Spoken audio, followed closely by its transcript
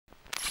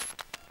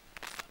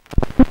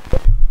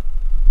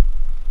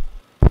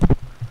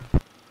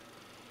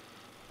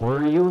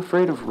Were you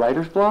afraid of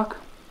writer's block?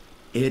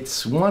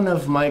 It's one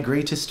of my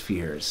greatest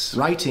fears.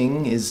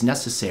 Writing is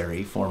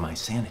necessary for my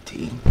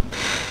sanity.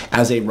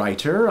 As a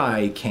writer,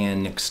 I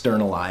can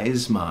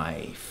externalize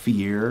my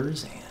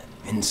fears and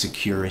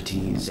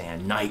insecurities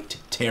and night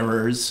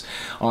terrors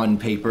on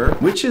paper,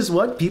 which is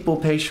what people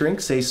pay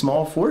shrinks a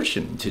small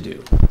fortune to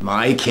do.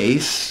 My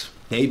case,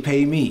 they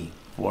pay me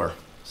for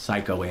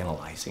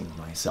psychoanalyzing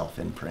myself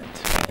in print.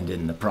 And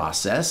in the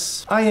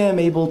process, I am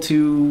able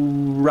to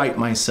write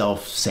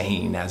myself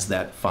sane, as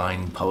that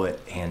fine poet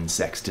Anne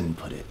Sexton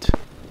put it.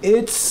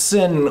 It's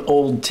an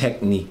old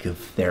technique of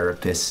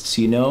therapists,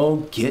 you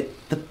know,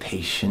 get the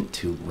patient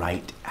to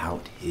write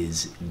out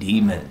his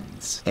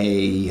demons.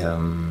 A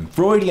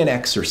Freudian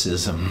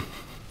exorcism.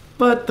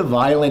 But the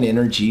violent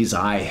energies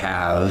I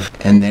have,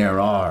 and there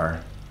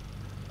are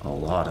a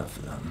lot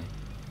of them,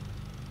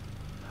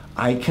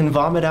 I can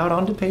vomit out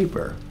onto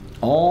paper.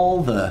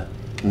 All the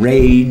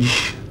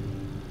rage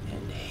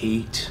and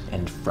hate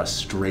and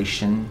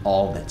frustration,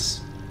 all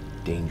that's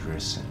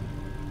dangerous and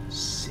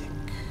sick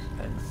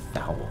and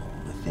foul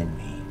within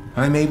me,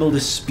 I'm able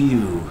to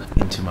spew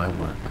into my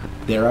work.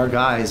 There are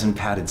guys in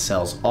padded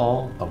cells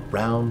all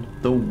around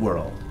the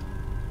world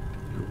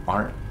who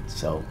aren't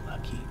so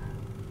lucky.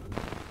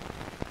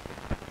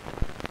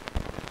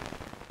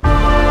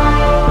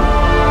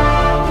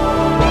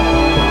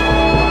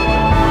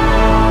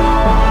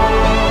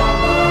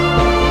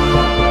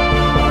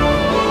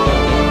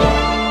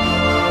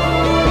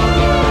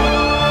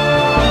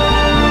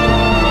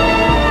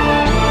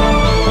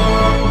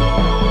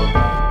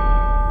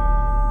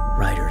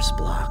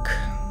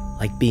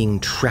 Like being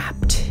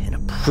trapped in a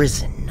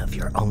prison of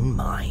your own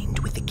mind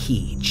with the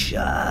key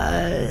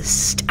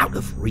just out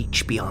of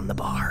reach beyond the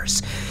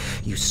bars.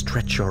 You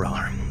stretch your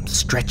arm,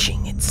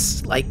 stretching.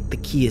 It's like the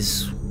key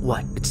is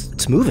what?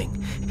 It's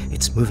moving.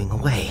 It's moving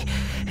away.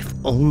 If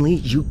only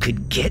you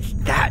could get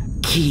that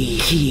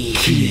key.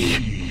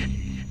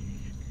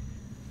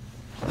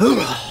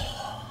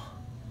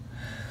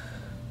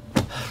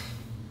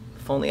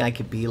 If only I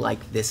could be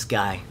like this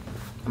guy.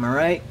 Am I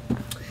right?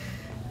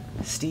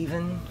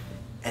 Stephen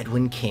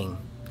Edwin King,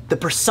 the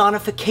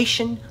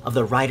personification of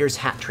the writer's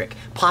hat trick,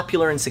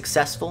 popular and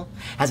successful,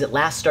 has at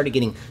last started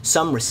getting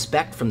some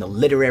respect from the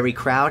literary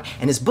crowd,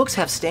 and his books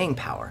have staying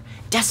power,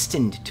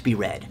 destined to be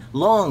read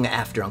long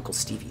after Uncle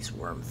Stevie's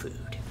worm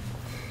food.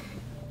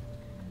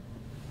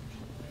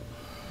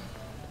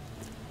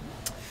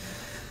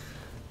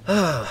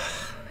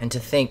 And to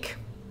think,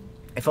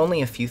 if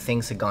only a few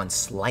things had gone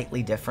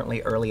slightly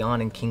differently early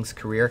on in King's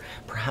career,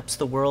 perhaps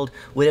the world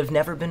would have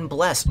never been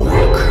blessed or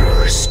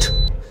cursed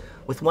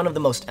with one of the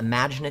most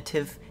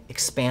imaginative,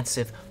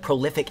 expansive,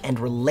 prolific, and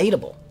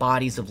relatable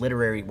bodies of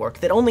literary work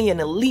that only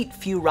an elite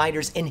few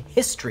writers in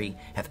history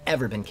have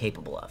ever been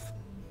capable of.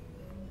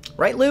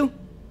 Right, Lou?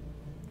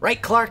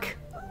 Right, Clark?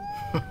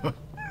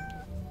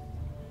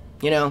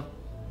 You know,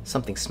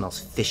 something smells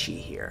fishy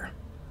here.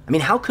 I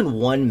mean, how can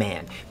one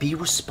man be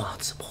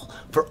responsible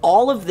for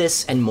all of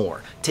this and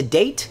more? To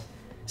date,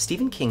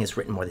 Stephen King has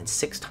written more than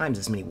 6 times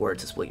as many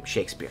words as William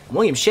Shakespeare.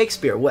 William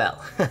Shakespeare,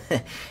 well,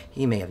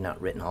 he may have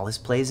not written all his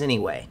plays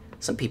anyway.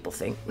 Some people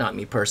think, not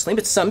me personally,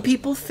 but some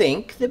people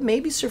think that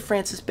maybe Sir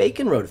Francis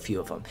Bacon wrote a few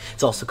of them.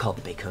 It's also called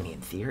the Baconian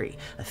theory,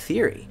 a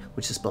theory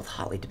which is both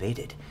hotly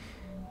debated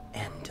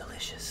and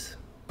delicious.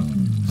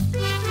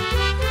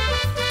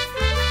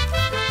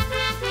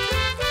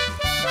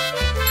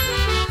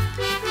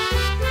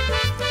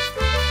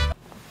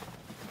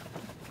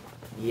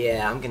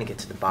 Yeah, I'm gonna get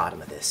to the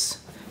bottom of this.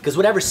 Because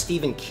whatever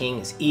Stephen King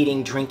is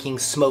eating, drinking,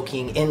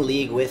 smoking, in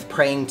league with,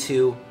 praying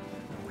to,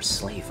 or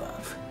slave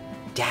of,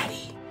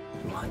 Daddy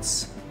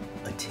wants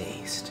a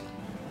taste.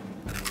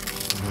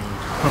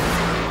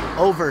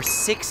 Over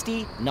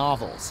 60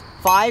 novels,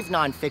 5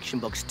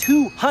 nonfiction books,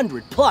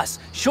 200 plus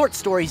short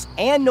stories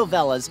and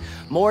novellas,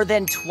 more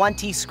than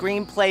 20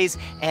 screenplays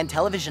and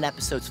television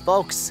episodes.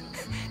 Folks,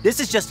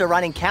 this is just a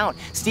running count.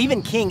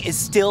 Stephen King is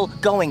still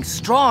going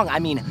strong. I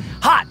mean,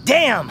 hot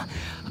damn!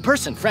 A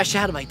person fresh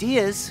out of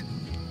ideas,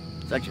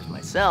 such as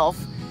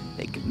myself,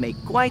 they could make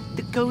quite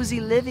the cozy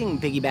living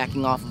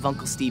piggybacking off of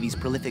Uncle Stevie's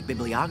prolific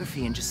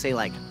bibliography and just say,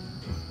 like,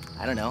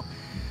 I don't know,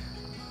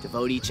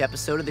 devote each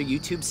episode of their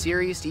YouTube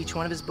series to each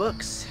one of his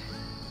books.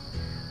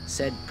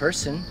 Said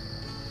person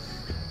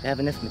to have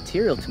enough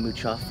material to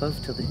mooch off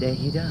of till the day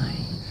he died.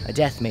 A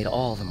death made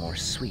all the more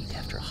sweet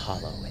after a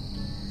hollow and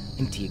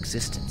empty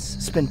existence,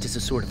 spent as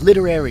a sort of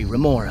literary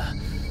remora,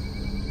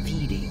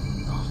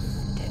 feeding off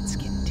dead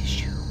skin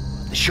tissue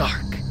of the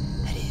shark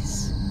that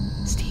is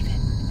Stephen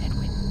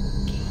Edwin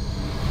King.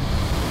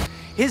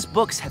 His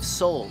books have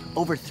sold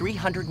over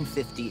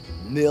 350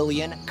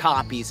 million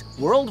copies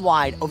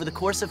worldwide over the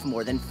course of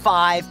more than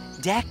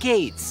 5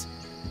 decades.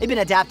 They've been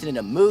adapted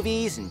into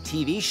movies and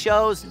TV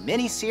shows,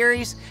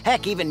 miniseries,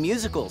 heck, even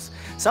musicals.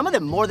 Some of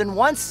them more than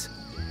once.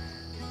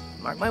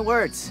 Mark my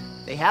words,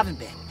 they haven't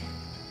been.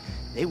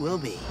 They will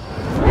be.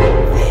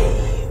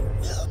 They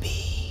will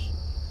be.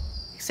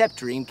 Except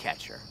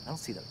Dreamcatcher. I don't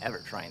see them ever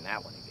trying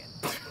that one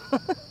again.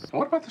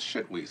 What about the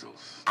shit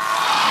weasels?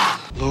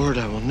 Lord,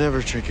 I will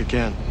never drink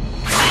again.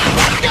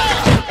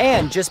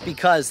 And just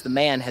because the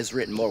man has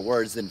written more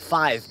words than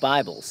 5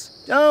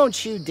 Bibles,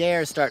 don't you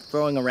dare start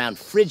throwing around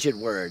frigid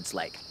words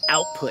like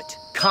output,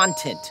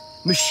 content,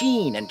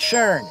 machine, and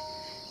churn.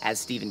 As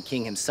Stephen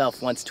King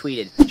himself once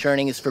tweeted,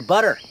 churning is for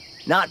butter,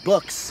 not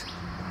books.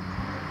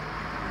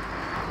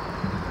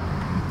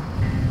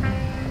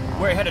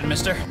 Where are you headed,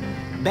 mister?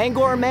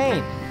 Bangor,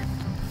 Maine.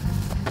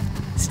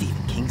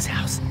 Stephen King's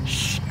house.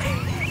 Shh.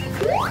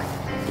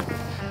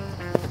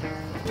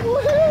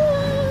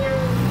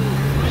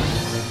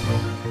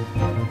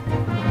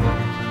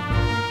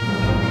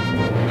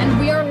 And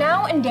we are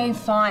now in day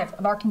 5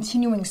 of our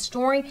continuing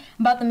story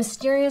about the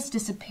mysterious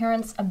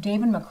disappearance of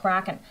David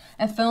McCracken,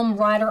 a film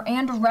writer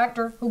and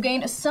director who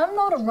gained some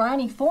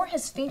notoriety for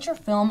his feature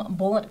film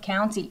Bullitt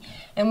County,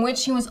 in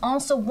which he was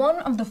also one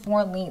of the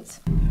 4 leads.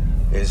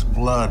 Is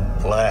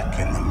blood black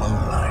in the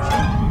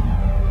moonlight?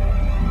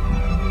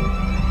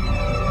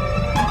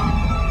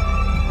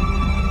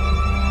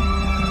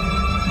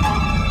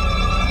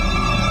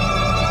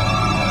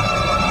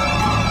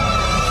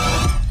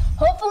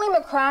 Hopefully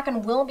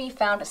McCracken will be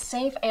found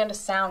safe and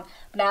sound,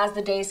 but as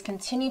the days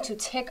continue to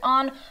tick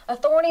on,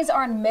 authorities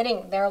are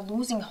admitting they're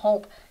losing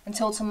hope.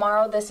 Until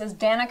tomorrow, this is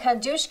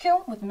Danica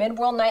Dushku with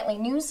Midworld Nightly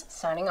News,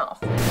 signing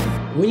off.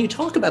 When you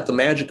talk about the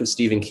magic of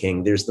Stephen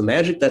King, there's the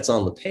magic that's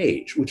on the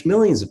page, which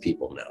millions of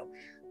people know.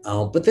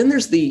 But then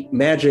there's the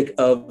magic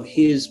of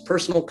his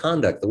personal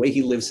conduct, the way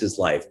he lives his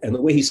life, and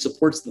the way he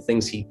supports the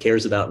things he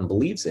cares about and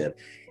believes in.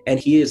 And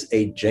he is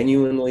a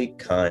genuinely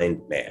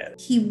kind man.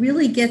 He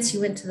really gets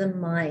you into the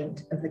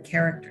mind of the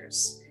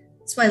characters.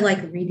 That's why I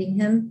like reading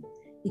him,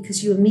 because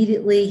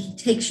he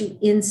takes you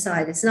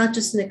inside. It's not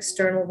just an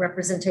external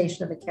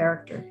representation of a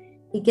character.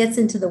 He gets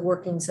into the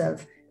workings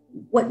of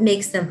what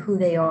makes them who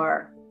they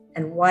are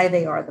and why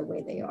they are the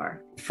way they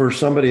are. For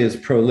somebody as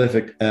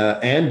prolific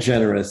and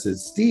generous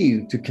as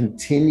Steve to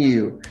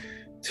continue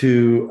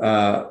to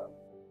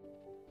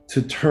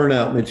turn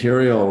out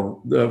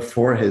material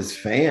for his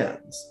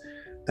fans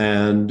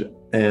and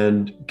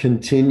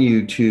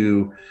continue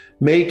to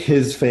make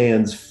his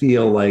fans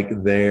feel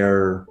like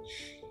they're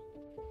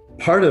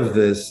part of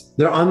this,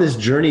 they're on this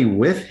journey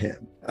with him.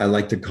 I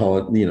like to call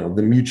it,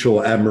 the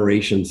Mutual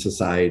Admiration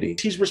Society.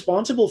 He's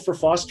responsible for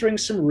fostering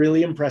some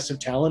really impressive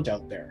talent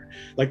out there.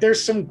 Like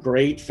there's some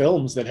great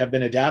films that have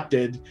been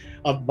adapted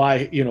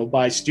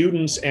by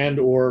students and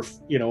or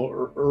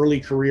early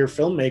career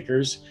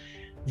filmmakers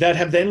that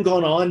have then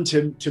gone on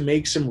to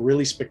make some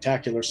really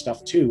spectacular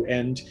stuff too.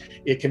 And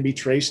it can be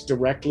traced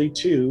directly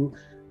to,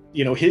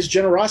 his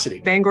generosity.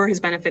 Bangor has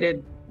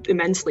benefited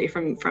immensely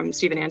from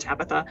Stephen and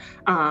Tabitha.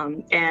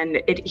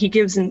 And he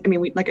gives,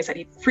 like I said,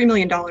 $3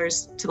 million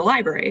to the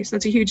library. So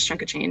that's a huge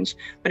chunk of change.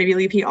 But I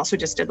believe he also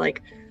just did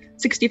like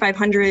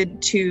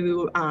 $6,500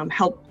 to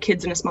help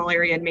kids in a small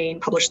area in Maine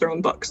publish their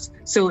own books.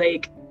 So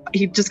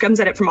he just comes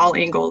at it from all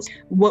angles.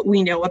 What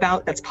we know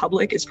about that's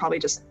public is probably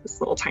just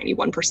this little tiny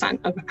 1%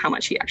 of how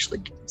much he actually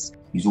gives.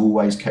 He's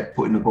always kept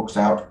putting the books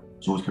out.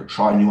 He's always kept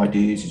trying new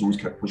ideas. He's always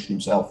kept pushing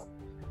himself.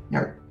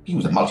 He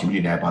was a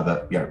multi-millionaire by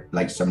the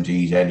late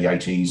 70s, early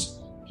 80s.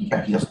 He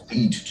doesn't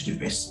need to do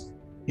this.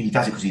 He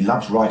does it because he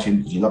loves writing,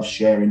 because he loves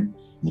sharing,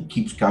 and he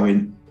keeps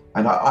going.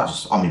 And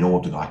I'm in awe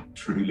of the guy,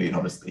 truly and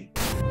honestly.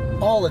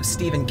 All of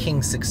Stephen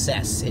King's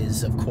success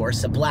is, of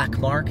course, a black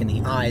mark in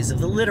the eyes of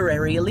the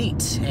literary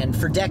elite. And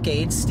for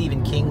decades,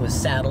 Stephen King was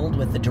saddled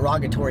with the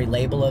derogatory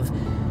label of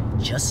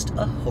just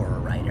a horror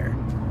writer.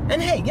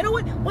 And hey, you know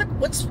what?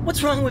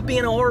 What's wrong with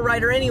being a horror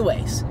writer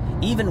anyways?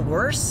 Even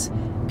worse,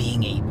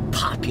 being a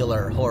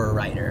popular horror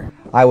writer.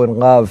 I would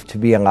love to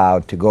be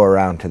allowed to go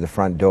around to the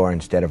front door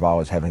instead of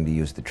always having to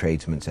use the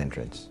tradesman's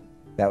entrance.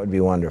 That would be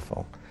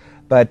wonderful.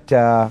 But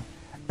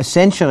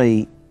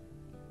essentially,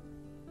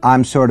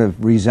 I'm sort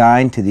of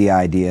resigned to the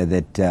idea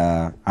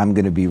that I'm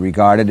going to be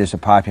regarded as a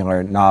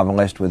popular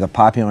novelist with a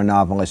popular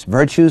novelist's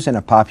virtues and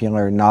a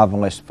popular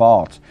novelist's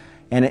faults.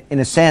 And in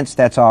a sense,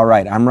 that's all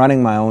right. I'm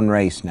running my own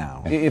race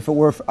now. If it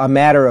were a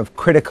matter of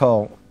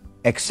critical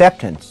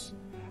acceptance,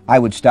 I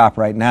would stop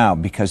right now,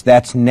 because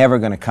that's never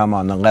going to come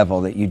on the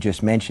level that you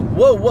just mentioned.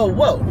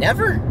 Whoa,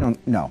 never?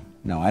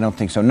 No, I don't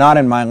think so. Not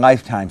in my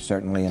lifetime,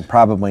 certainly, and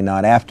probably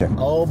not after.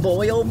 Oh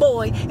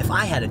boy, if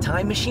I had a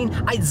time machine,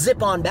 I'd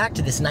zip on back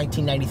to this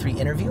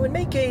 1993 interview and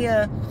make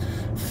a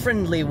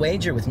friendly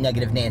wager with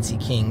Negative Nancy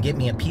King. Get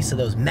me a piece of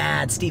those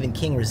mad Stephen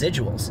King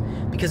residuals.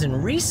 Because in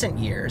recent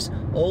years,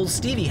 old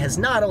Stevie has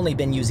not only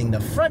been using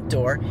the front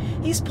door,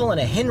 he's pulling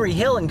a Henry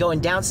Hill and going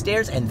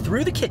downstairs and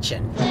through the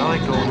kitchen. I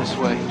like going this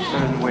way, better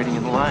than waiting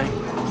in line.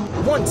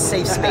 Once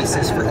safe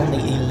spaces for only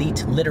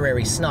elite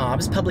literary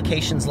snobs,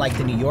 publications like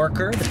The New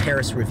Yorker, The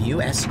Paris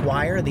Review,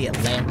 Esquire, The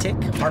Atlantic,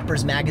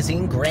 Harper's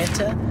Magazine,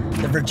 Granta,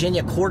 the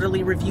Virginia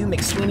Quarterly Review,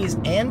 McSweeney's,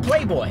 and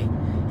Playboy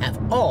have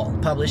all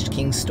published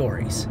King's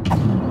stories.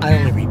 I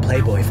only read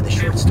Playboy for the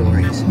short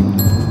stories.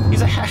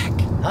 He's a hack.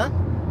 Huh?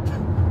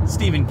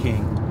 Stephen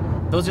King.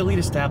 Those elite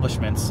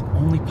establishments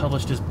only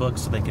published his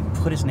books so they could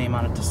put his name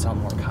on it to sell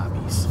more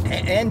copies.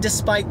 And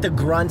despite the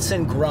grunts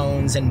and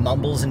groans and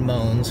mumbles and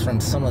moans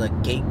from some of the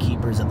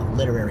gatekeepers of the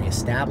literary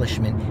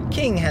establishment,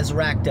 King has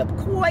racked up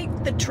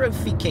quite the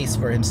trophy case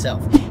for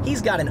himself.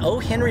 He's got an O.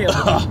 Henry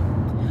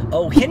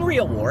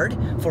Award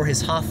for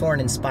his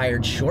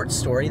Hawthorne-inspired short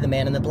story, The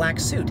Man in the Black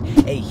Suit,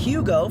 a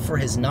Hugo for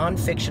his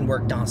non-fiction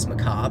work, Danse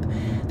Macabre,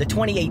 the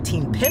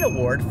 2018 PEN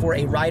Award for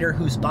a writer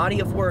whose body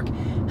of work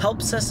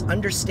helps us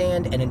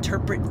understand and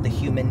interpret the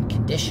human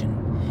condition.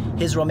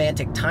 His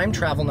romantic time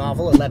travel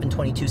novel,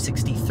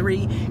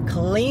 11/22/63,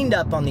 cleaned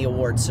up on the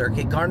award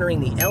circuit, garnering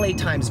the LA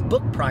Times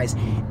Book Prize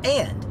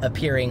and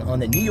appearing on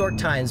the New York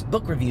Times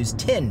Book Review's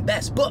 10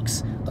 Best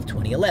Books of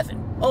 2011.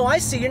 Oh, I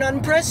see you're not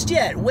impressed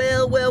yet.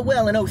 Well, well,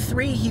 well, in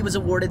 2003, he was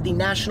awarded the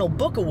National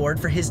Book Award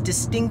for his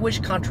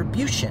distinguished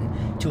contribution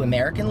to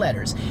American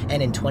letters.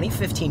 And in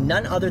 2015,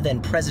 none other than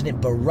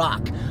President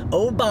Barack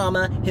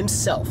Obama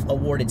himself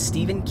awarded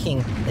Stephen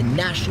King the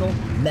National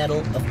Medal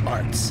of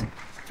Arts.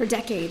 For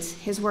decades,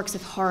 his works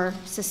of horror,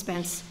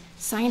 suspense,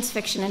 science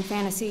fiction, and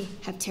fantasy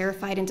have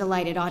terrified and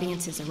delighted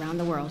audiences around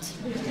the world.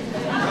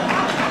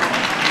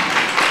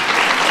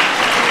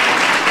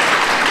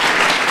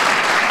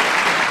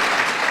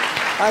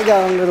 I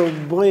got a little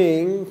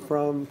bling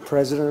from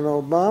President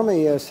Obama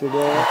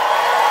yesterday.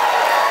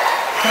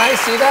 Can I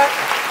see that?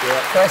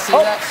 Yeah. Can I see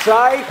that?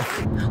 Sorry.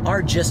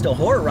 Our Just a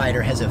Horror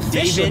writer has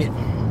officially... David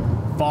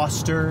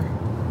Foster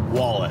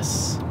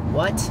Wallace.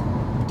 What?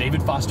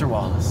 David Foster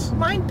Wallace.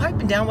 Mind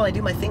piping down while I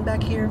do my thing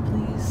back here,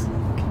 please?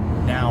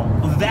 Now,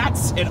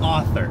 that's an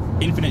author.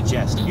 Infinite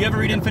Jest. You ever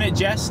read Infinite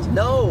Jest?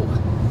 No.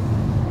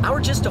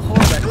 Our Just a Horror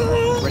writer...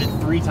 Read it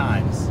 3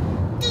 times.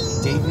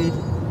 David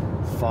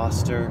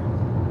Foster Wallace.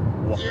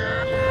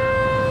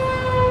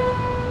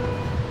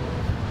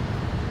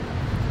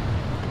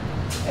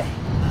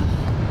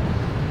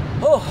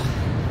 Oh.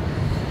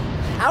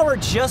 Our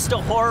Just a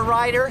Horror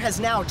writer has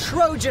now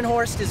Trojan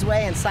horsed his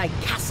way inside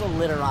Castle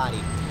Literati.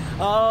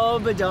 Oh,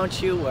 but don't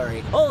you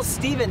worry. Old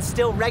Stephen's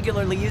still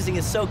regularly using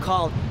his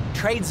so-called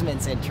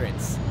tradesman's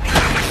entrance.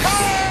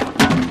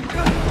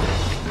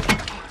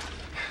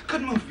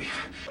 Good movie.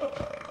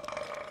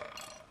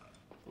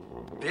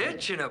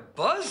 Bitch in a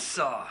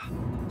buzzsaw.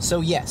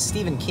 So yes,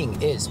 Stephen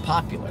King is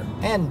popular.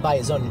 And by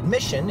his own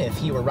admission, if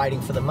he were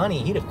writing for the money,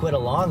 he'd have quit a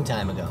long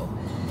time ago.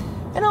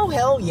 And oh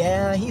hell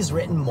yeah, he's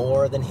written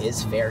more than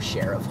his fair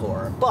share of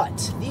horror.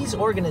 But these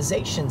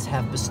organizations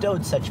have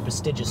bestowed such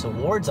prestigious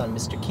awards on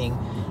Mr. King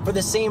for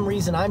the same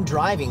reason I'm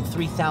driving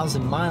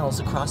 3,000 miles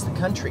across the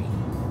country.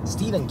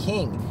 Stephen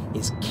King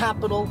is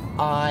capital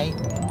I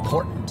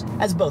important,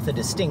 as both a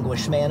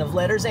distinguished man of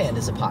letters and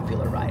as a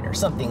popular writer,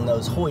 something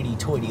those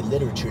hoity-toity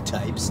literature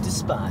types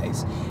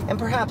despise. And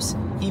perhaps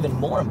even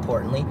more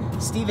importantly,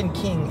 Stephen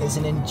King is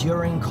an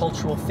enduring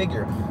cultural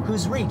figure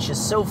whose reach is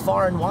so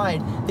far and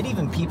wide that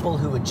even people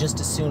who would just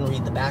as soon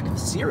read the back of a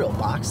cereal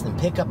box than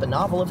pick up a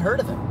novel have heard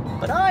of him.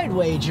 But I'd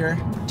wager,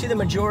 to the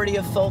majority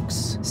of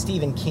folks,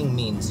 Stephen King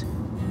means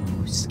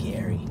ooh,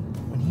 scary,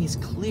 when he's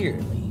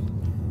clearly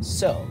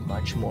so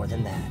much more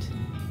than that.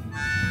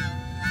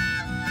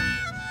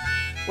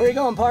 Where you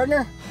going,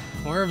 partner?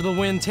 Wherever the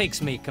wind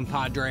takes me,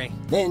 compadre.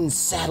 Then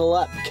saddle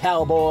up,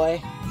 cowboy.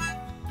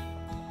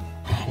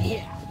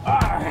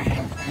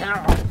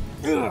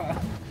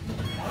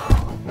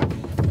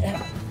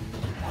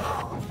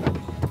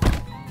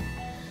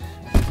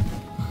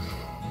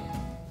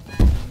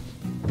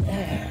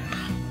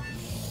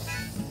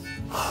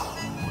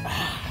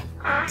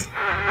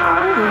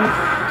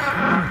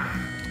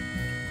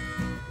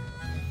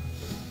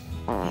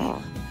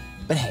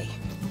 But hey,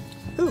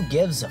 who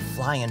gives a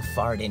flying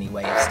fart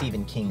anyway if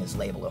Stephen King is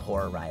labeled a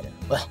horror writer?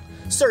 Well,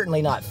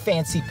 certainly not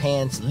fancy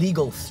pants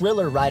legal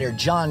thriller writer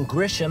John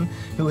Grisham,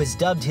 who has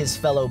dubbed his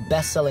fellow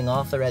best-selling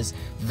author as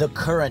the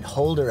current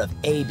holder of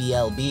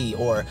ABLB,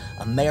 or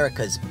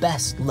America's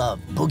Best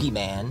Loved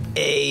Boogeyman.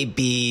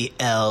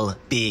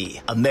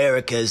 ABLB,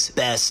 America's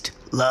Best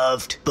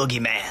Loved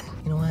Boogeyman.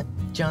 You know what,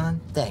 John?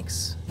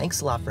 Thanks.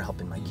 Thanks a lot for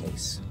helping my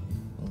case.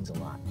 It means a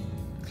lot.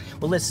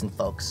 Well, listen,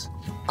 folks.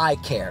 I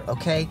care,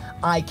 okay?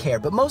 I care.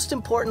 But most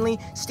importantly,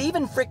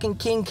 Stephen frickin'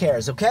 King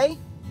cares, okay?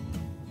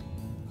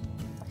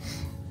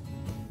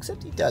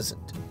 Except he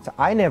doesn't.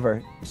 I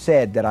never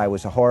said that I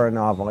was a horror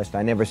novelist.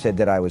 I never said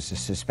that I was a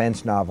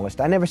suspense novelist.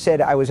 I never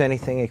said I was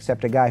anything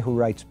except a guy who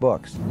writes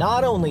books.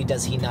 Not only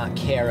does he not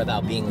care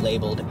about being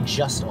labeled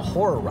just a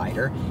horror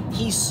writer,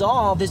 he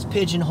saw this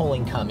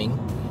pigeonholing coming.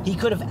 He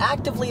could have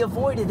actively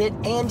avoided it,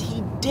 and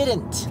he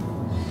didn't.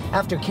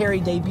 After Carrie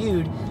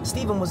debuted,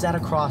 Stephen was at a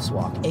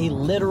crosswalk, a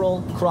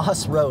literal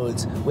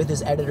crossroads, with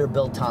his editor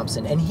Bill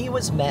Thompson, and he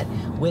was met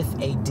with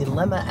a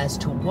dilemma as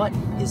to what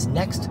his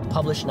next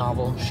published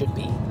novel should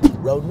be.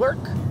 Road work?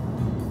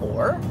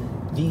 Or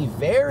the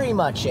very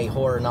much a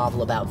horror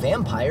novel about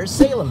vampires,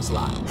 Salem's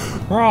Lot?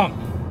 Wrong.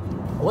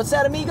 What's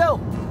that, amigo?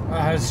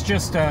 It's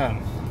just,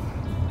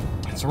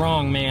 it's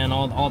wrong, man.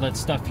 All that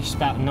stuff you're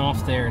spouting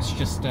off there, it's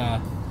just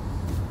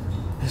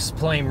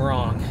plain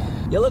wrong.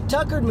 You look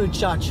tuckered,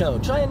 muchacho.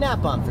 Try a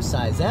nap on for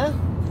size, eh?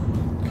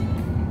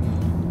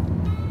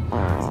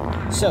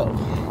 So,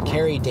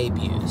 Carrie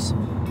debuts.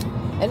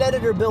 And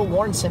editor Bill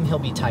warns him he'll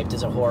be typed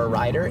as a horror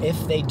writer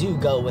if they do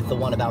go with the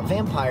one about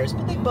vampires,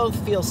 but they both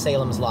feel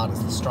Salem's Lot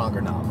is the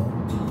stronger novel.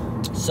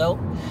 So,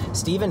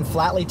 Stephen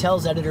flatly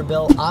tells editor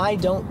Bill, I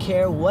don't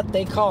care what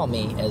they call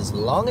me as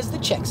long as the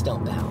checks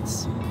don't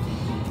bounce.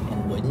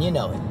 And wouldn't you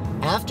know it,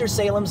 after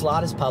Salem's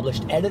Lot is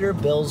published, editor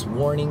Bill's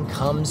warning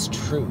comes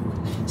true.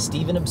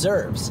 Stephen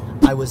observes,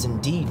 I was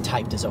indeed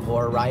typed as a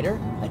horror writer,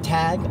 a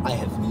tag I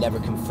have never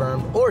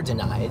confirmed or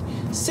denied,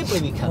 simply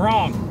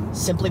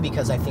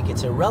because I think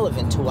it's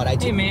irrelevant to what I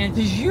do. Hey man,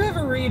 did you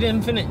ever read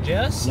Infinite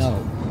Jest?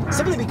 No.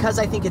 Simply because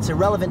I think it's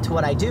irrelevant to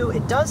what I do,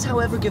 it does,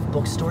 however, give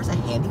bookstores a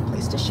handy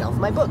place to shelf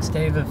my books.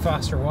 David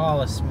Foster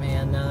Wallace,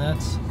 man, now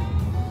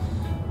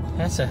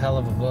that's a hell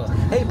of a book.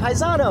 Hey,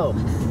 Paisano,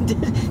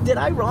 did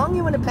I wrong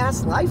you in a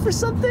past life or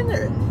something?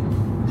 Or...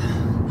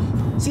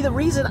 See, the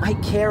reason I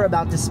care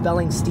about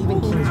dispelling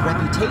Stephen King's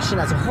reputation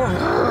as a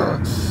horror...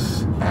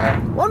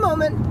 One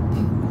moment.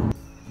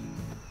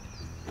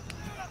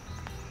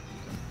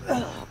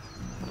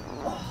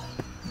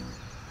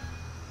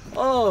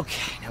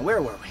 Okay, now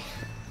where were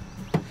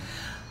we?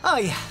 Oh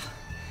yeah.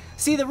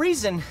 See, the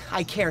reason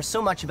I care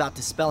so much about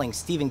dispelling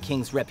Stephen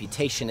King's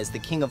reputation as the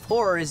king of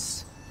horror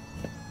is,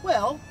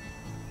 well,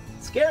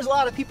 it scares a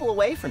lot of people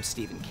away from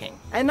Stephen King.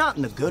 And not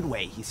in the good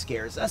way he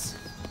scares us.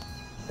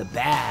 The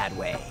bad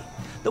way.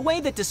 The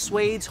way that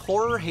dissuades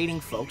horror-hating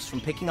folks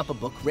from picking up a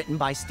book written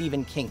by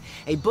Stephen King.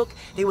 A book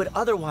they would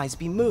otherwise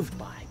be moved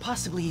by,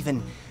 possibly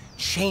even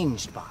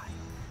changed by.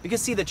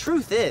 Because see, the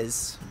truth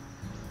is,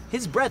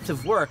 his breadth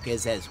of work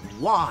is as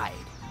wide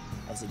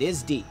as it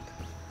is deep.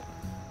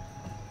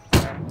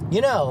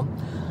 You know,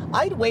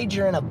 I'd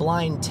wager in a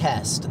blind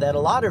test that a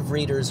lot of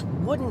readers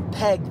wouldn't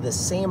peg the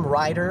same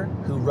writer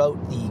who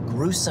wrote the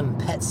gruesome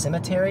Pet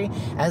Sematary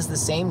as the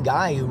same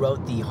guy who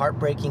wrote the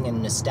heartbreaking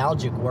and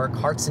nostalgic work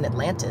Hearts in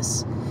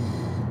Atlantis.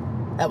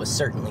 That was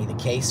certainly the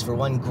case for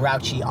one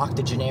grouchy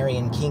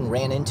octogenarian King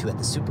ran into at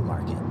the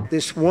supermarket.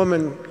 This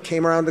woman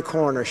came around the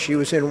corner. She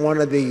was in one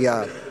of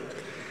the,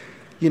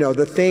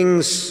 the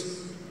things,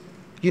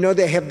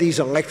 they have these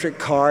electric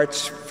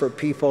carts for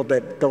people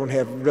that don't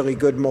have really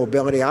good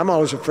mobility. I'm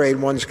always afraid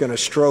one's going to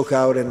stroke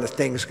out and the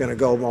thing's going to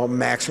go all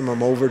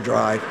maximum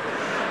overdrive,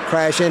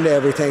 crash into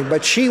everything.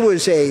 But she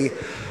was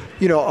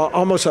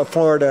almost a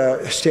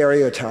Florida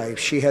stereotype.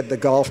 She had the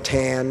golf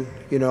tan,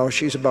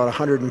 she's about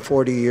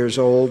 140 years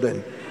old,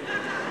 and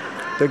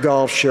the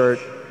golf shirt.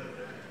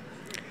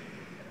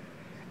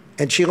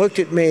 And she looked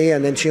at me,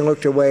 and then she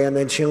looked away, and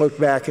then she looked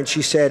back, and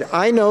she said,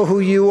 I know who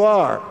you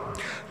are.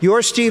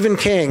 You're Stephen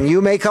King. You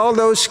make all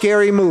those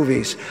scary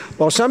movies.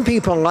 Well, some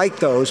people like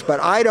those, but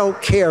I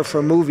don't care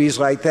for movies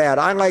like that.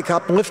 I like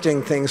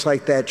uplifting things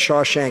like that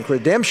Shawshank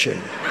Redemption.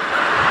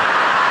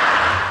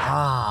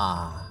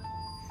 Ah,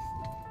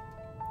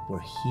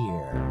 we're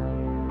here.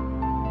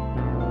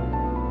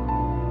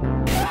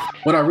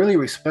 What I really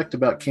respect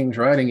about King's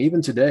writing,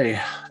 even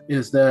today,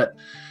 is that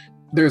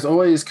there's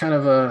always kind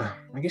of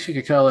I guess you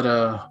could call it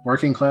a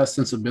working class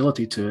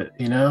sensibility to it,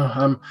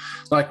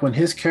 like when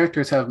his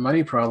characters have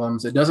money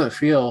problems, it doesn't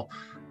feel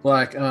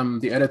like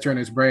the editor in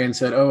his brain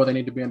said, oh, they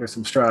need to be under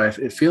some strife.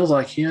 It feels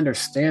like he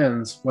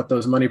understands what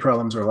those money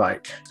problems are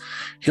like.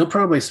 He'll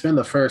probably spend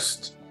the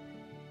first,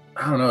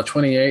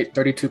 28,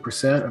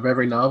 32% of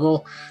every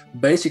novel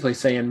basically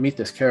saying, meet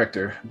this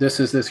character. This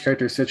is this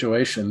character's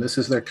situation. This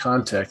is their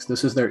context.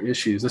 This is their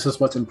issues. This is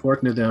what's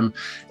important to them.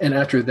 And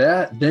after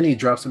that, then he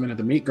drops them into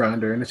the meat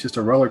grinder, and it's just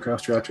a roller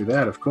coaster after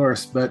that, of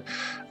course. But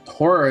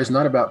horror is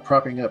not about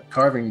propping up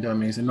carving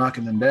dummies and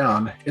knocking them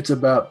down. It's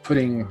about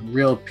putting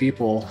real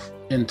people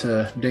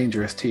into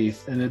dangerous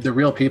teeth. And the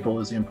real people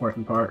is the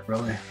important part,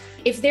 really.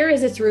 If there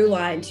is a through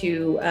line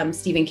to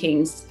Stephen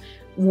King's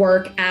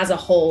work as a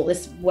whole,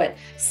 this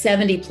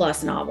 70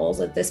 plus novels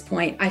at this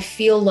point, I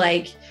feel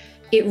like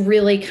it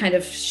really kind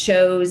of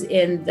shows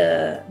in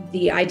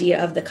the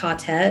idea of the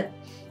quartet,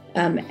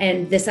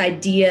 and this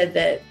idea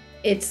that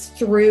it's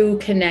through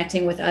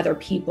connecting with other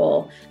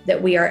people that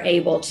we are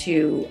able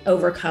to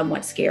overcome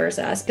what scares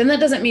us. And that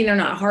doesn't mean they're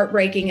not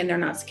heartbreaking and they're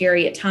not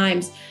scary at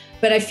times,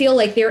 but I feel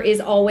like there is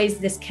always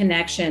this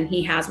connection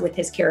he has with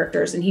his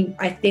characters, and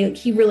I think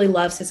he really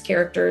loves his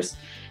characters.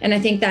 And I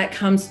think that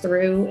comes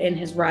through in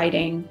his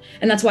writing.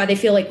 And that's why they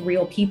feel like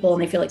real people,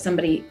 and they feel like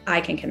somebody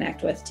I can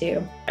connect with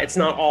too. It's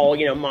not all,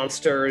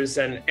 monsters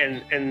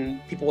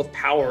and people with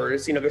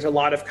powers. There's a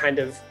lot of kind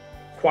of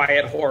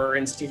quiet horror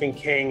in Stephen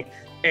King.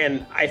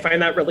 And I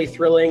find that really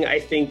thrilling. I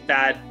think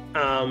that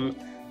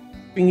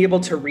being able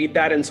to read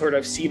that and sort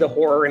of see the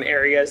horror in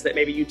areas that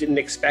maybe you didn't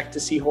expect to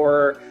see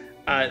horror,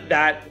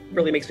 that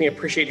really makes me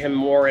appreciate him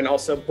more, and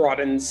also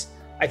broadens,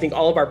 I think,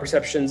 all of our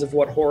perceptions of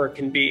what horror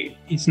can be.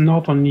 It's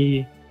not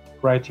only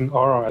writing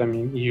horror. I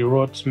mean, he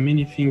wrote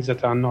many things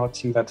that are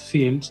not in that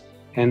field,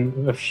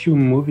 and a few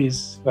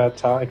movies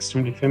that are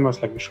extremely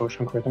famous, like The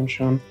Shawshank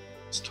Redemption,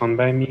 Stand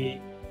By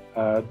Me,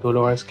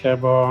 Dolores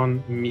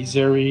Claiborne,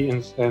 Misery,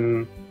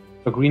 and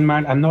The Green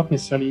Mile are not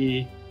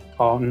necessarily,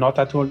 or not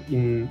at all,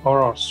 in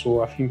horror.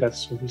 So I think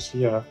that's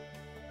obviously a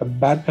a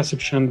bad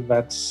perception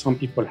that some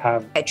people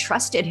have. I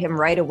trusted him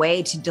right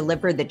away to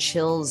deliver the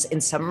chills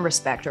in some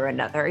respect or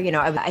another. You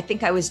know, I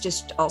think I was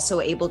just also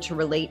able to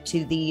relate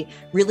to the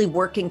really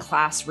working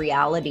class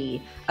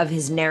reality of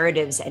his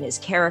narratives and his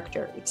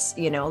characters.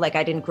 You know, like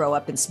I didn't grow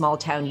up in small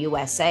town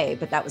USA,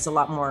 but that was a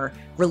lot more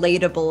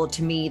relatable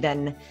to me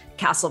than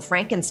Castle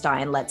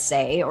Frankenstein, let's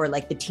say, or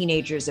like the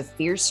teenagers of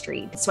Fear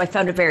Street. So I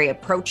found it very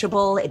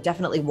approachable. It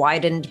definitely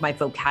widened my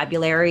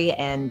vocabulary,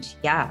 and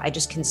yeah, I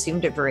just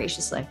consumed it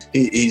voraciously.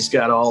 He's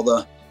got all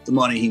the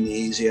money he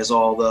needs. He has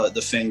all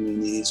the fame he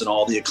needs and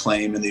all the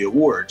acclaim and the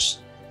awards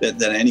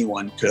that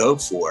anyone could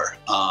hope for.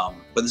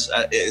 But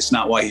it's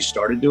not why he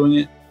started doing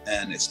it,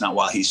 and it's not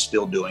why he's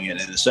still doing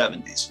it in the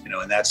 70s. You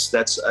know, and that's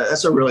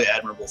a really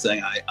admirable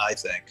thing, I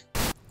think.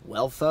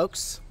 Well,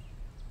 folks,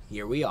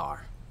 here we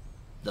are.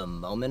 The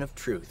moment of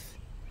truth.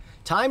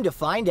 Time to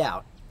find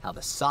out how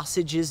the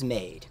sausage is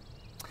made.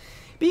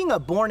 Being a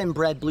born and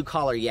bred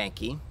blue-collar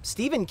Yankee,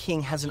 Stephen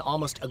King has an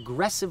almost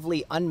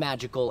aggressively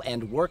unmagical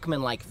and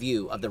workmanlike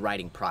view of the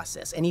writing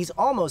process, and he's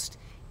almost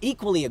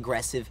equally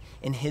aggressive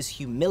in his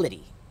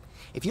humility.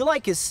 If you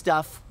like his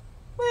stuff,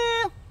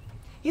 well,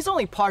 he's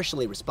only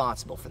partially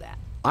responsible for that.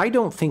 I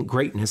don't think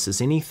greatness is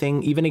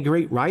anything even a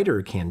great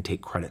writer can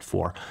take credit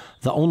for.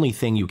 The only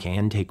thing you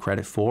can take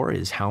credit for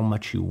is how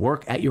much you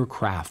work at your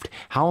craft,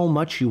 how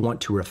much you want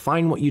to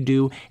refine what you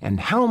do, and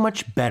how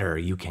much better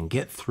you can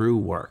get through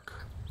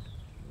work.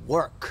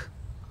 Work.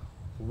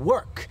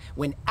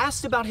 When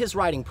asked about his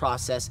writing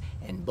process,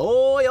 and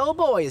boy, oh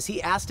boy, is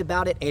he asked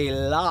about it a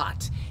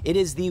lot, it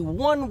is the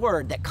one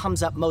word that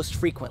comes up most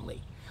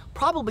frequently.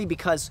 Probably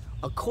because,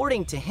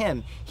 according to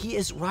him, he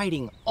is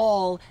writing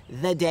all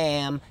the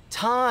damn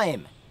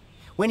time.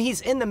 When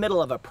he's in the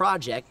middle of a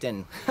project,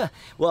 and,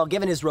 well,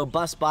 given his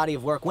robust body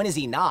of work, when is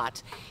he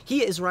not?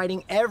 He is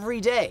writing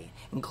every day,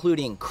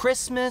 including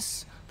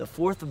Christmas, the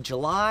 4th of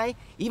July,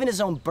 even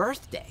his own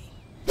birthday.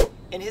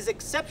 In his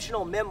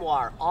exceptional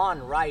memoir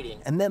on writing,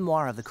 a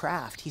memoir of the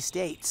craft, he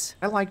states,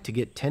 I like to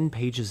get 10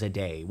 pages a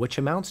day, which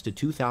amounts to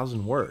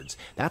 2,000 words.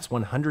 That's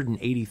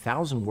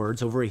 180,000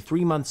 words over a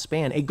 3-month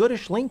span, a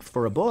goodish length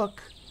for a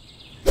book.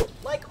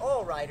 Like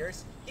all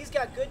writers, he's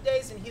got good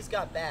days and he's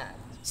got bad.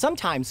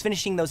 Sometimes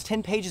finishing those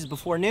 10 pages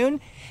before noon,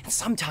 and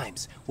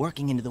sometimes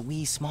working into the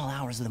wee small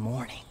hours of the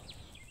morning.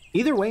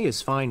 Either way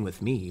is fine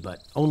with me,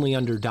 but only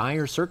under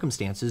dire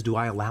circumstances do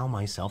I allow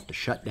myself to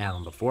shut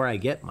down before I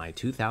get my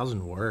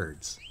 2,000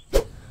 words.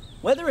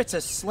 Whether it's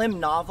a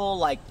slim novel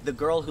like The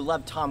Girl Who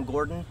Loved Tom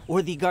Gordon,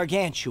 or the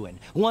gargantuan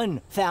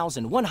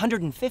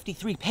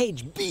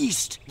 1,153-page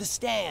beast, The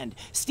Stand,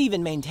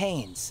 Stephen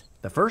maintains.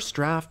 The first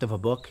draft of a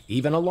book,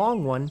 even a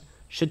long one,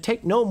 should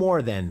take no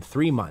more than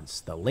 3 months,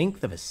 the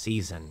length of a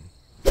season.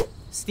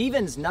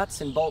 Stephen's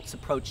nuts and bolts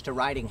approach to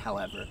writing,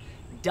 however,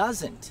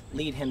 doesn't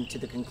lead him to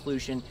the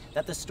conclusion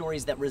that the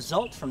stories that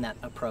result from that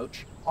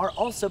approach are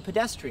also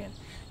pedestrian.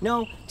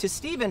 No, to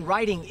Stephen,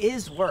 writing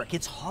is work.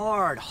 It's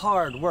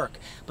hard work.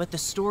 But the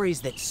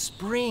stories that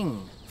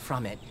spring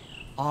from it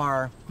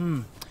are,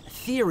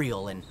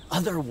 ethereal and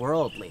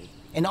otherworldly.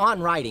 And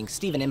on writing,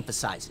 Stephen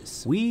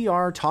emphasizes, we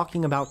are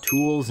talking about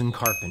tools and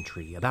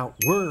carpentry, about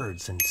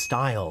words and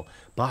style,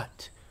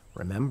 but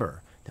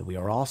remember that we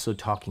are also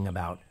talking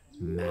about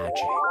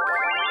magic.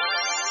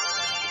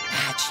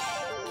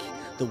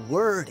 The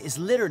word is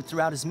littered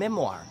throughout his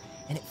memoir,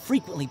 and it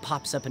frequently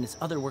pops up in his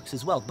other works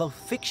as well, both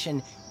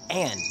fiction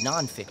and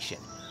nonfiction.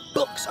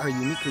 Books are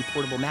uniquely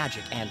portable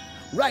magic, and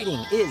writing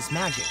is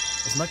magic,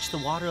 as much the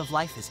water of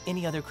life as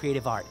any other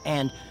creative art.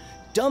 And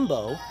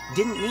Dumbo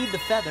didn't need the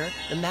feather,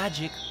 the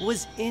magic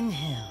was in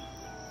him.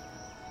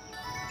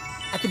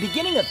 At the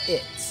beginning of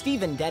it,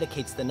 Stephen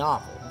dedicates the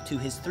novel to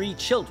his 3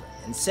 children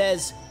and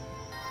says,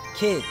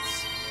 "Kids,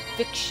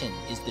 fiction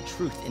is the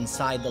truth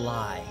inside the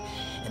lie.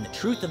 And the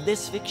truth of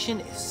this fiction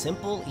is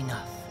simple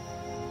enough.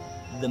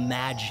 The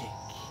magic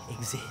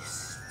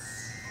exists."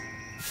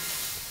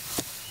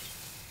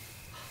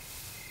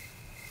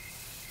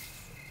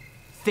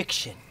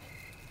 Fiction,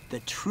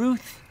 the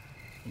truth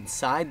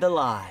inside the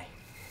lie.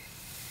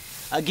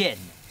 Again,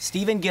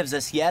 Stephen gives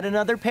us yet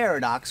another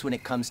paradox when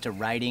it comes to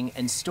writing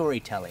and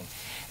storytelling.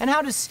 And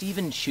how does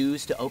Stephen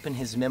choose to open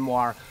his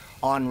memoir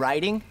on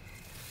writing?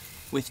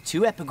 With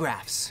 2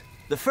 epigraphs.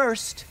 The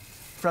first,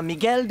 from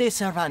Miguel de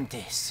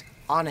Cervantes,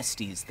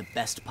 "Honesty's the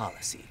best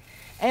policy."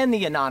 And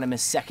the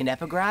anonymous second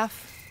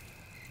epigraph,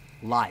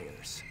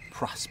 "Liars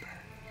prosper."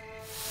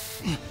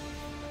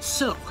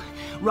 So,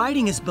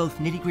 writing is both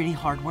nitty-gritty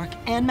hard work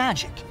and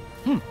magic.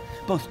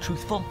 Both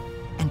truthful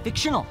and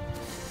fictional.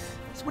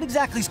 So what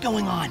exactly is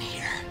going on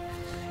here?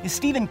 Is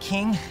Stephen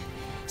King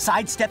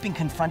sidestepping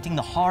confronting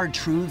the hard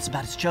truths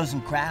about his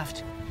chosen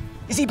craft?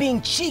 Is he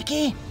being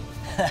cheeky?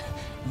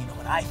 You know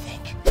what I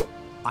think?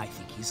 I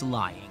think he's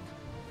lying.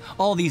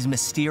 All these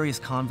mysterious,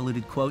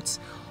 convoluted quotes,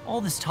 all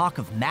this talk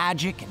of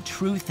magic and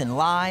truth and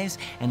lies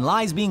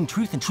being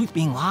truth and truth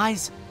being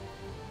lies.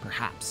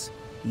 Perhaps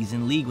he's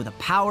in league with a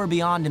power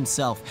beyond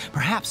himself.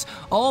 Perhaps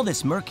all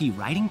this murky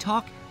writing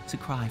talk is a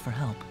cry for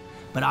help.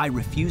 But I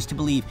refuse to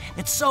believe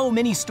that so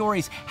many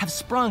stories have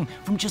sprung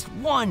from just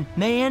one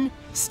man,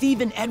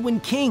 Stephen Edwin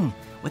King,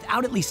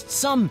 without at least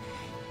some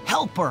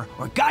helper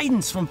or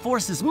guidance from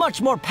forces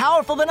much more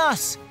powerful than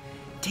us.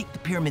 Take the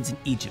pyramids in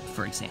Egypt,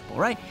 for example,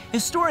 right?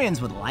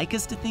 Historians would like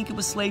us to think it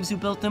was slaves who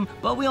built them,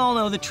 but we all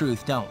know the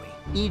truth, don't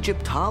we?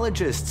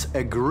 Egyptologists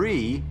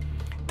agree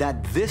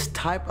that this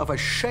type of a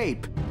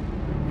shape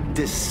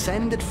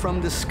descended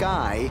from the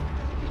sky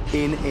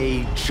in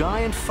a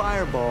giant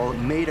fireball,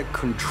 made a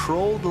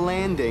controlled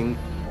landing,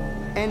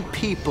 and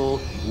people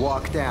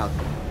walked out.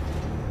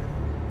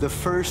 The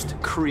first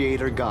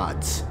creator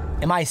gods.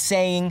 Am I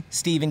saying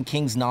Stephen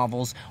King's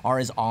novels are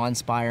as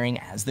awe-inspiring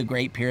as the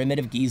Great Pyramid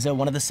of Giza,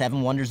 one of the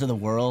 7 wonders of the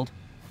world?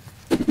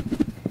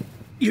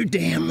 You're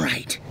damn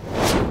right.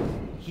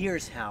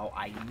 Here's how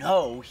I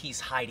know he's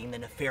hiding the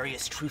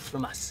nefarious truth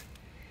from us.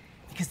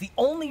 Because the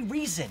only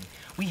reason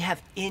we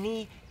have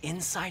any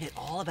insight at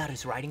all about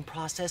his writing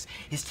process,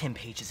 his 10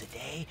 pages a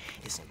day,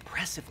 his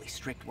impressively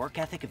strict work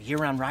ethic of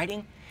year-round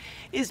writing,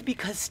 is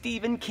because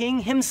Stephen King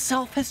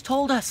himself has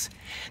told us.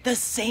 The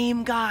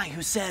same guy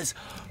who says,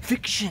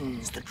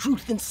 fiction's the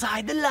truth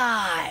inside the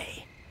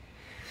lie.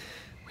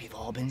 We've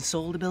all been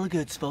sold a bill of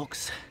goods,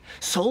 folks.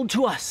 Sold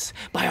to us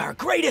by our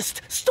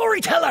greatest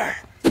storyteller.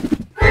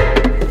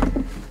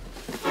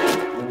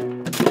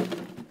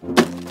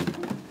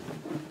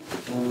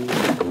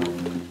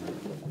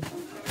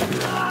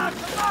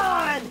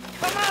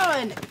 Come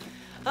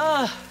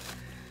on!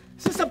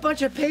 It's just a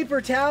bunch of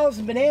paper towels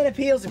and banana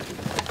peels and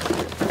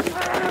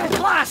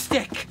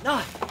plastic!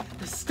 The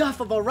stuff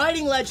of a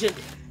writing legend.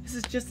 This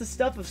is just the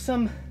stuff of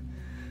some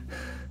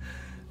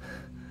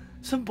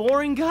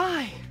boring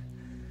guy.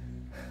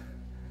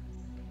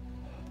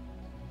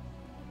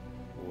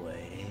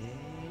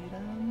 Wait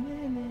a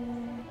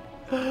minute.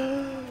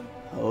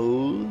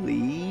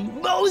 Holy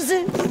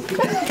Moses!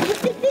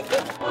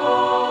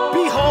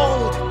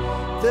 Behold,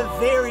 the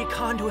very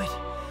conduit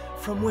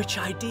from which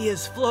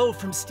ideas flow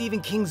from Stephen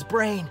King's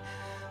brain,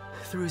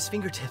 through his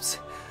fingertips,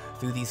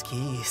 through these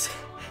keys,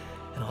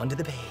 and onto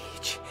the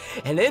page,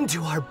 and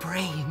into our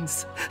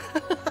brains.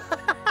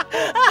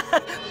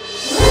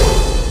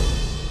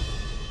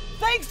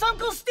 Thanks,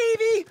 Uncle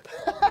Stevie!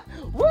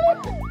 Woo!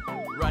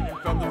 Running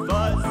from the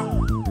fuzz.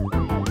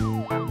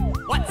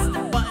 What's the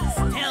buzz?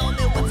 Tell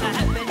me what's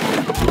happening.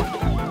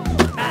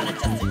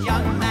 Maladjusted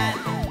young man.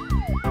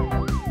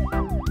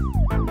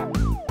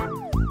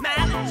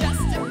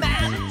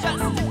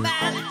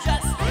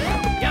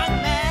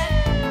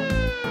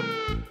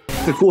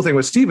 The cool thing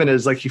with Stephen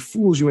is like he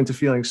fools you into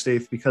feeling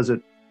safe because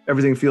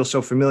everything feels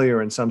so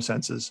familiar in some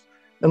senses.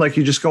 And like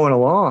you're just going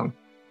along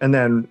and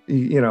then,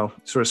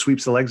 sort of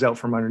sweeps the legs out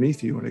from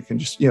underneath you. And it can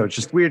just, it's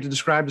just weird to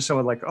describe to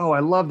someone like, oh, I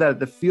love that.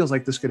 That feels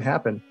like this could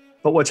happen.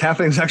 But what's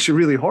happening is actually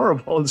really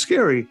horrible and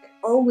scary.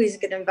 Always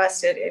get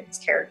invested in his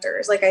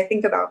characters. Like I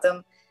think about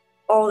them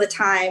all the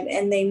time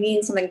and they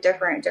mean something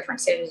different at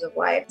different stages of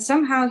life.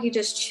 Somehow he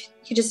just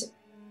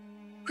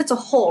puts a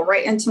hole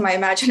right into my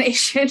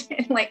imagination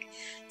and like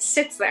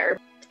sits there.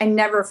 I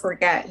never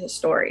forget his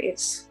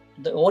stories.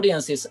 The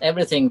audience is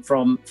everything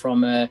from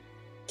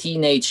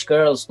teenage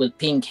girls with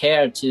pink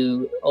hair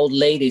to old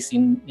ladies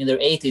in their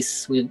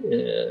 80s with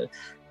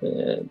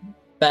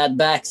bad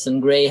backs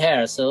and gray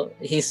hair. So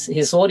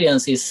his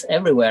audience is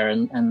everywhere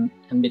and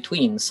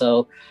between.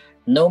 So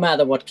no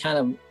matter what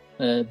kind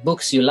of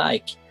books you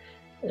like,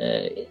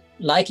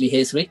 likely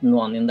he's written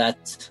one in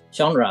that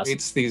genre.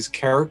 It's these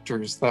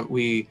characters that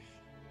we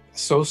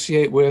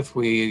associate with,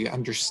 we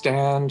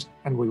understand,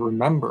 and we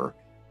remember.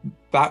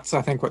 That's,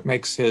 I think, what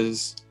makes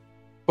his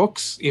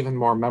books even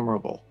more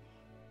memorable.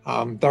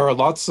 There are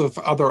lots of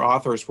other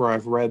authors where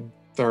I've read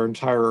their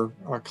entire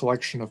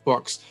collection of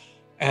books,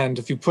 and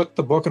if you put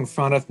the book in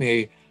front of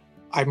me,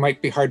 I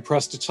might be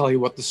hard-pressed to tell you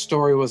what the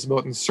story was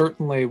about and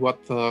certainly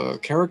what the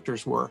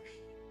characters were.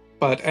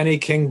 But any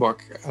King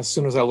book, as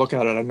soon as I look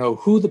at it, I know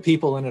who the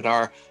people in it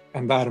are,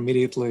 and that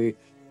immediately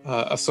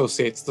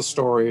associates the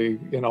story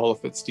in all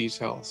of its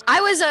details.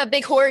 I was a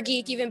big horror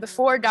geek even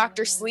before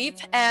Dr. Sleep,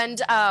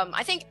 and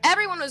I think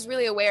everyone was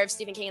really aware of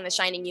Stephen King and the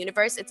Shining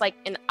universe. It's like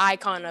an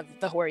icon of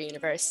the horror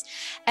universe.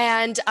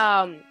 And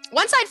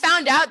once I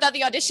found out that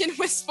the audition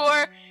was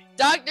for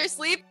Dr.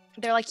 Sleep,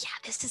 they're like, yeah,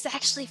 this is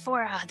actually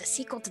for the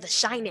sequel to The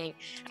Shining.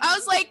 I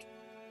was like,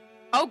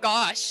 oh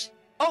gosh,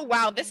 oh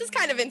wow, this is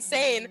kind of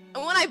insane.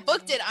 And when I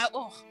booked it,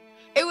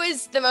 it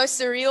was the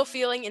most surreal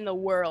feeling in the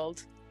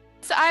world.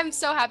 So I'm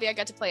so happy I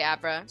got to play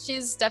Abra.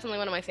 She's definitely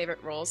one of my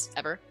favorite roles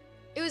ever.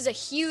 It was a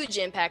huge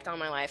impact on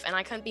my life, and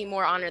I couldn't be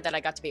more honored that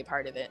I got to be a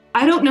part of it.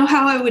 I don't know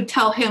how I would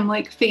tell him,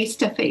 like, face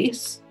to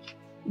face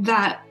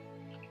that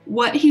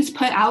what he's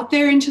put out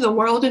there into the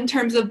world in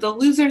terms of the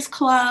Losers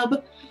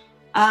Club,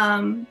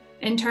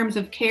 in terms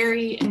of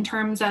Carrie, in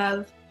terms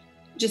of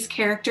just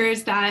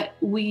characters that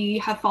we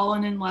have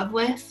fallen in love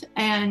with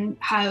and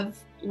have,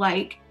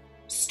 like,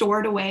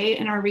 stored away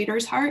in our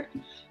reader's heart.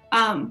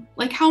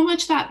 Like how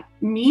much that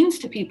means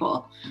to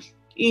people,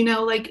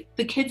 like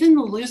the kids in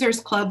the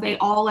Losers Club, they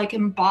all like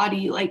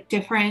embody like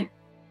different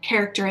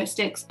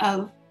characteristics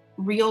of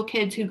real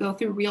kids who go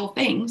through real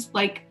things,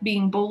 like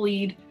being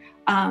bullied,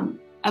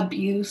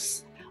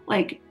 abuse,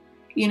 like,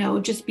 you know,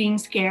 just being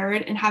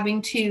scared and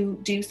having to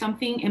do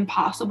something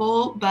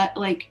impossible, but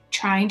like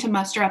trying to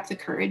muster up the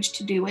courage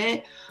to do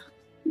it.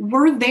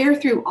 We're there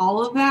through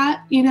all of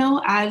that, you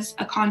know, as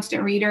a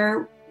constant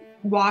reader,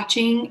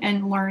 watching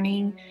and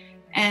learning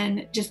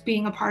and just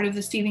being a part of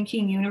the Stephen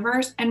King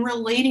universe and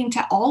relating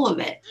to all of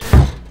it.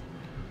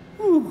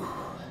 Whew.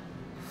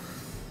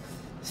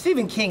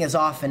 Stephen King is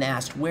often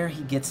asked where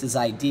he gets his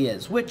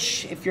ideas,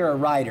 which, if you're a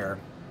writer,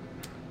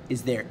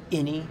 is there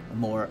any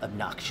more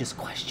obnoxious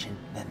question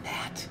than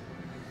that?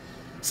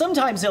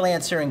 Sometimes he'll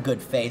answer in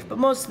good faith, but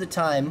most of the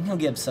time he'll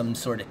give some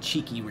sort of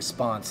cheeky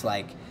response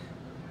like,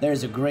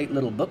 "There's a great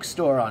little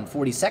bookstore on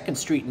 42nd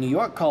Street in New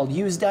York called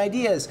Used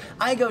Ideas.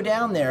 I go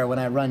down there when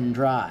I run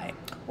dry."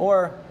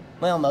 Or,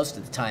 well, most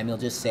of the time he'll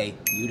just say,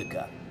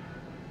 "Utica."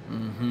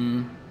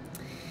 Mm-hmm.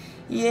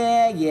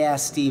 Yeah,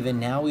 Stephen,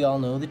 now we all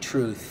know the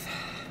truth.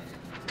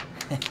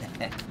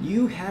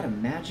 You had a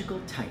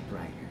magical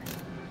typewriter.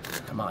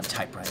 Come on,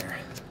 typewriter.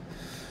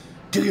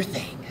 Do your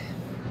thing.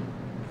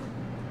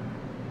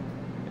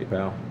 Hey,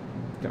 pal.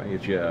 Can I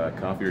get you a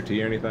coffee or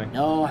tea or anything?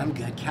 No, I'm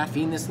good.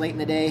 Caffeine this late in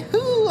the day.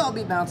 Whoo, I'll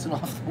be bouncing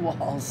off the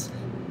walls.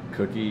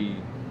 Cookie,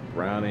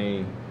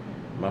 brownie,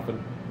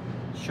 muffin?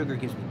 Sugar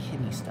gives me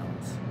kidney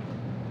stones.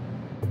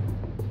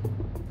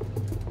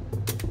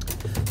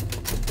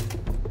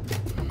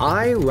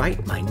 I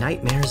write my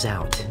nightmares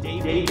out.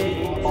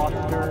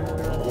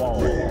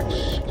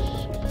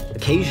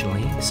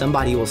 Occasionally,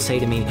 somebody will say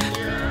to me,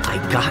 "I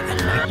got a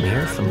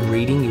nightmare from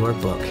reading your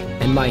book."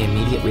 And my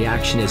immediate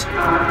reaction is,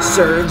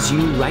 serves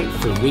you right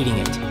for reading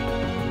it.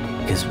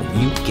 Because when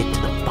you get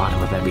to the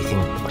bottom of everything,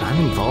 what I'm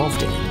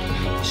involved in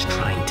is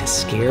trying to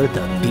scare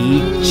the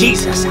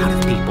bejesus out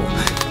of people.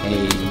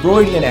 A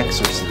Freudian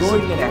exorcism.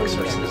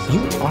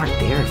 You aren't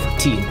there for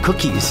tea and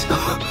cookies,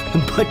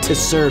 but to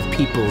serve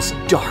people's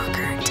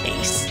darker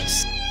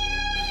tastes.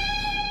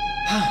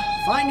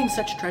 Finding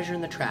such treasure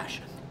in the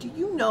trash. Do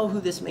you know who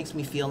this makes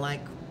me feel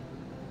like?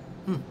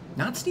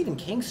 Not Stephen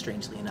King,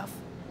 strangely enough.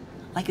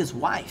 Like his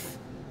wife,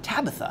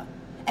 Tabitha.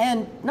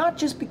 And not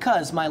just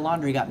because my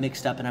laundry got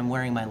mixed up and I'm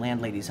wearing my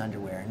landlady's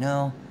underwear.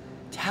 No,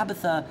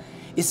 Tabitha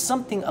is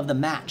something of the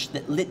match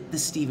that lit the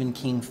Stephen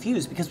King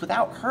fuse, because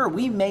without her,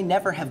 we may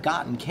never have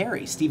gotten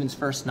Carrie, Stephen's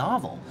first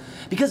novel.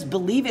 Because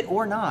believe it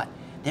or not,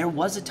 there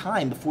was a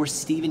time before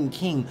Stephen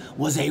King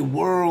was a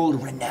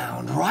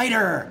world-renowned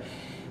writer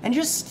and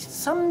just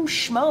some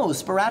schmo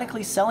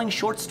sporadically selling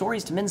short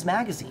stories to men's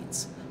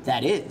magazines.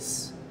 That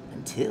is,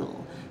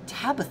 until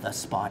Tabitha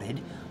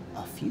spotted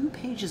a few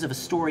pages of a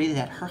story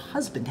that her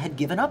husband had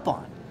given up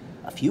on.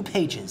 A few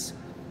pages,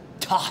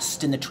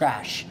 tossed in the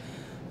trash,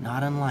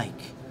 not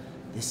unlike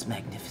this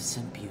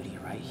magnificent beauty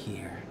right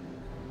here.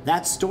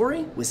 That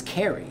story was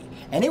Carrie,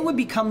 and it would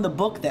become the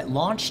book that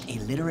launched a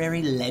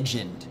literary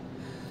legend.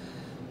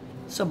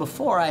 So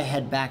before I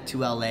head back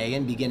to LA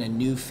and begin a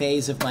new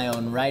phase of my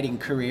own writing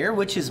career,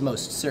 which is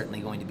most certainly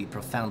going to be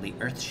profoundly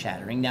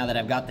earth-shattering now that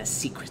I've got the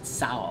secret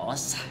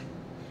sauce,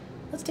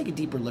 let's take a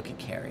deeper look at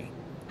Carrie.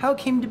 How it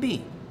came to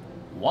be,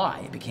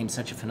 why it became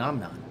such a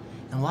phenomenon,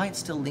 and why it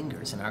still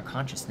lingers in our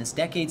consciousness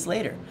decades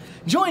later.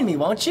 Join me,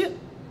 won't you?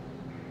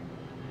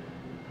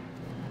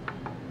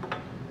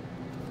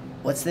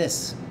 What's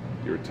this?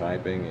 You were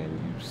typing and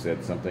you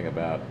said something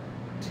about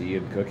tea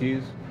and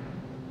cookies?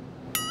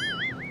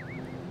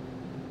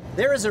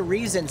 There is a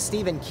reason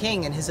Stephen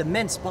King and his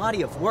immense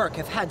body of work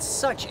have had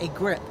such a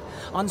grip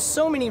on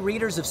so many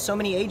readers of so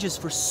many ages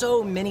for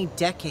so many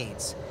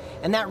decades.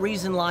 And that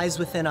reason lies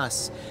within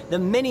us, the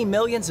many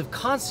millions of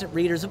constant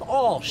readers of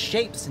all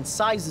shapes and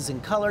sizes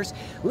and colors,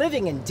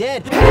 living and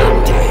dead,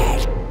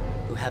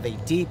 who have a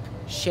deep,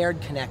 shared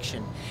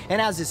connection.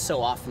 And as is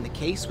so often the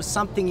case with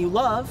something you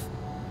love,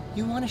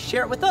 you want to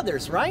share it with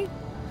others, right?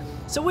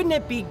 So wouldn't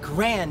it be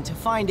grand to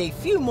find a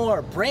few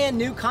more brand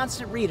new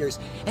constant readers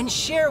and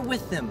share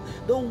with them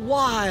the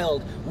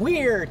wild,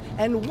 weird,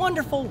 and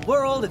wonderful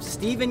world of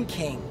Stephen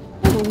King?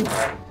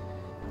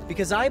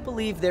 Because I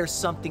believe there's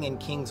something in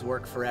King's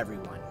work for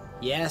everyone.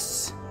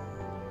 Yes,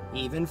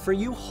 even for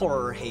you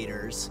horror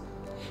haters.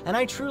 And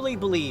I truly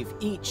believe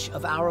each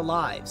of our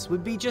lives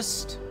would be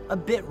just a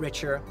bit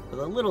richer with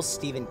a little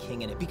Stephen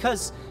King in it.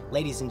 Because,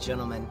 ladies and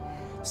gentlemen,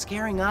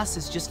 scaring us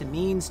is just a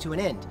means to an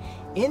end.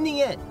 In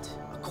the end,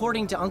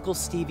 according to Uncle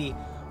Stevie,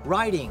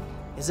 writing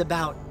is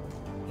about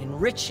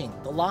enriching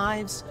the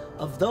lives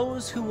of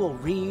those who will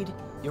read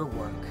your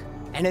work,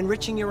 and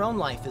enriching your own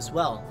life as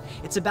well.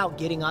 It's about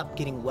getting up,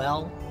 getting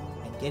well,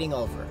 and getting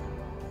over.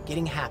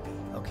 Getting happy,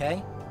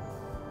 okay?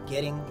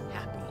 Getting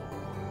happy.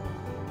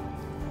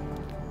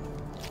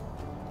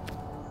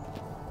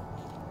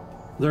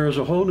 There is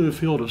a whole new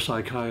field of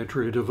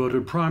psychiatry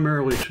devoted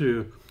primarily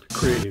to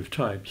creative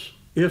types.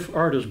 If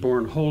art is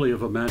born wholly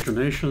of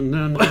imagination,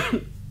 then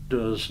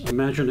does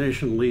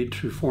imagination lead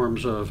to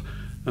forms of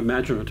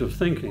imaginative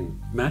thinking,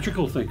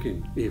 magical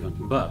thinking even?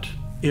 But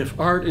if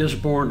art is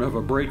born of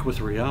a break with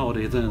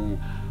reality, then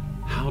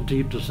how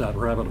deep does that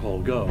rabbit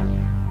hole go?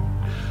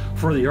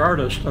 For the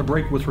artist, a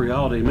break with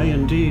reality may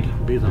indeed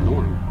be the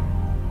norm.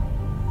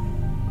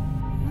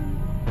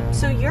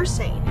 So you're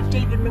saying if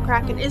David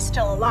McCracken is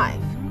still alive,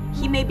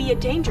 he may be a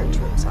danger to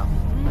himself?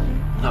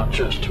 Not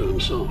just to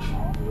himself,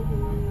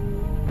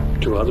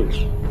 to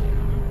others.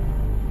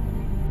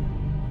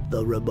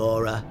 The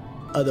remora,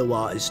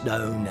 otherwise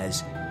known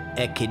as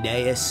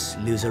Echinaeus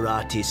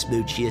luzeratus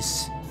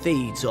mucius,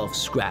 feeds off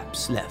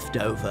scraps left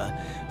over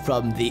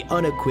from the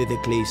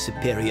unequivocally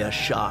superior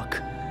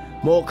shark,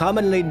 more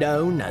commonly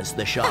known as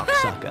the shark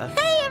sucker.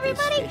 Hey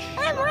everybody,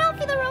 I'm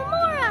Ralphie the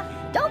Remora.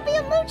 Don't be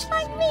a mooch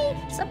like me.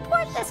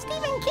 Support the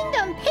Stephen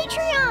Kingdom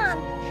Patreon.